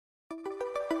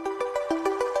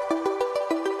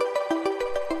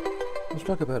Let's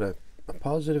talk about a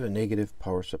positive and negative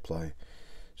power supply.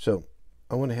 So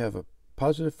I want to have a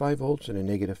positive 5 volts and a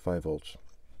negative 5 volts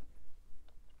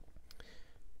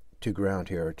to ground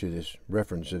here, or to this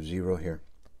reference of 0 here.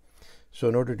 So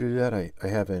in order to do that, I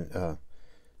have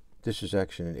this is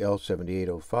actually an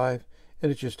L7805,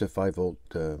 and it's just a 5 volt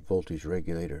voltage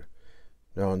regulator.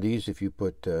 Now on these, if you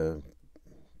put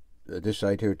this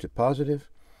side here to positive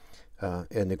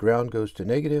and the ground goes to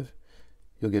negative,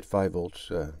 you'll get 5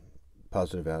 volts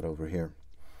positive out over here.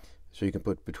 So you can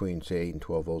put between, say, 8 and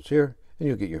 12 volts here, and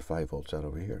you'll get your 5 volts out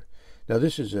over here. Now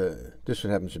this is this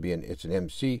one happens to be it's an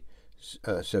MC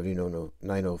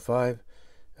 7905.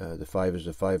 The 5 is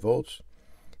the 5 volts,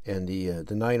 and the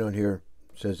 9 on here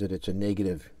says that it's a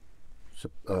negative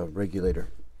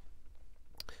regulator.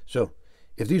 So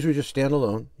if these were just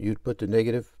standalone, you'd put the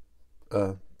negative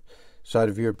side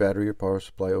of your battery or power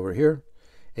supply over here,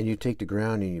 and you take the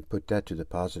ground and you put that to the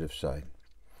positive side.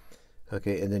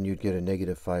 Okay, and then you'd get a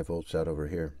negative 5 volts out over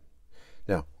here.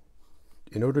 Now,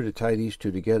 in order to tie these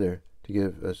two together to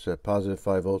give us a positive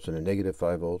 5 volts and a negative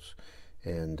 5 volts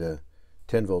and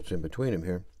 10 volts in between them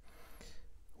here,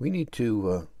 we need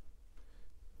to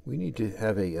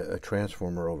have a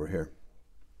transformer over here.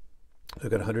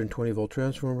 I've got a 120 volt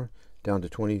transformer down to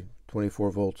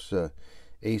 24 volts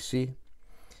AC,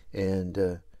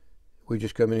 and we're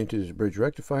just coming into this bridge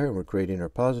rectifier, and we're creating our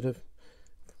positive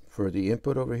for the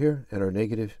input over here and our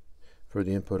negative for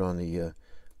the input on the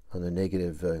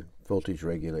negative voltage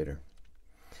regulator.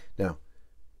 Now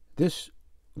this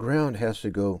ground has to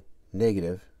go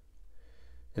negative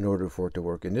in order for it to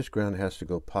work, and this ground has to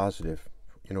go positive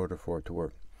in order for it to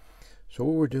work. So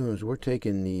what we're doing is we're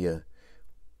taking the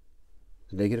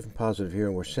negative and positive here,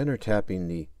 and we're center tapping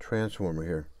the transformer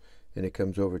here, and it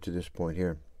comes over to this point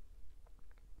here.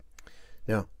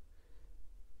 Now,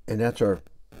 and that's going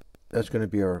to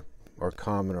be our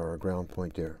common, or our ground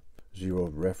point there, 0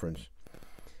 reference.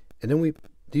 And then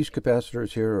these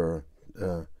capacitors here are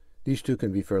these two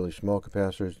can be fairly small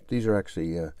capacitors. These are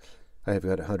actually I have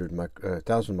got 1,000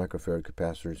 microfarad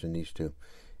capacitors in these two,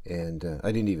 and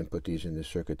I didn't even put these in this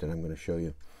circuit that I'm going to show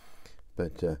you,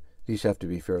 but these have to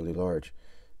be fairly large.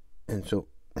 And so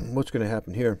what's going to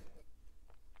happen here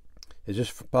is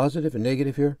this positive and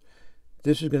negative here.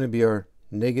 This is going to be our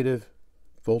negative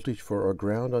voltage for our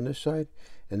ground on this side,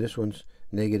 and this one's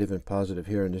negative and positive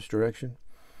here in this direction,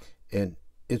 and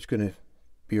it's going to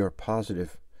be our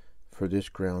positive for this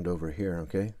ground over here.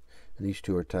 Okay, and these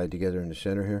two are tied together in the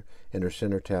center here, and they're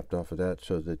center tapped off of that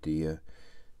so that the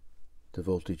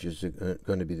voltage is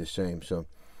going to be the same. So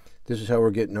this is how we're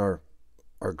getting our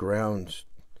grounds.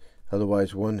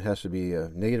 Otherwise, one has to be a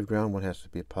negative ground, one has to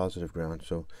be a positive ground.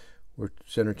 So we're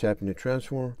center tapping the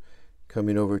transformer,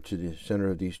 coming over to the center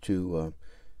of these two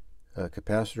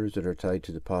capacitors that are tied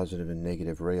to the positive and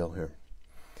negative rail here.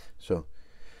 So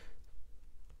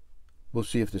we'll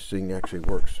see if this thing actually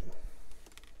works.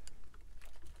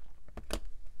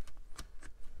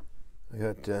 I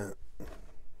got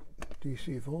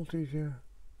DC voltage here.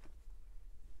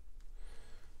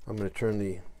 I'm going to turn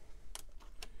the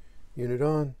unit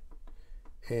on,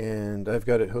 and I've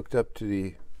got it hooked up to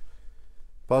the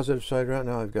positive side right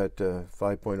now. I've got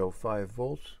 5.05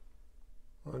 volts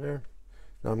on there.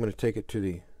 Now I'm going to take it to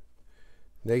the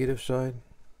negative side.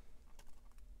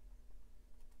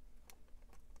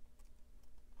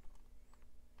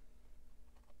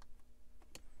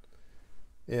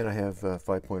 And I have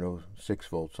 5.06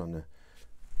 volts on the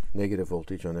negative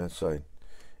voltage on that side.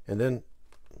 And then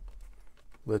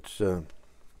let's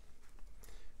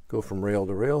go from rail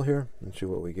to rail here and see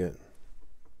what we get.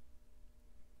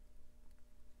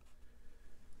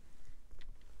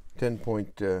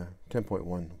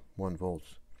 10.11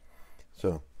 volts.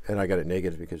 So, and I got it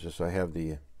negative because I have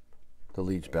the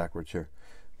leads backwards here.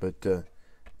 But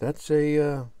that's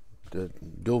the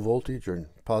dual voltage or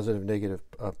positive negative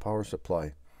power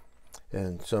supply.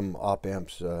 And some op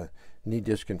amps need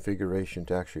this configuration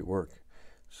to actually work.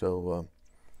 So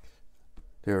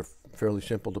they're fairly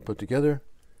simple to put together,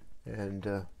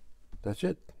 and that's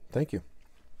it. Thank you.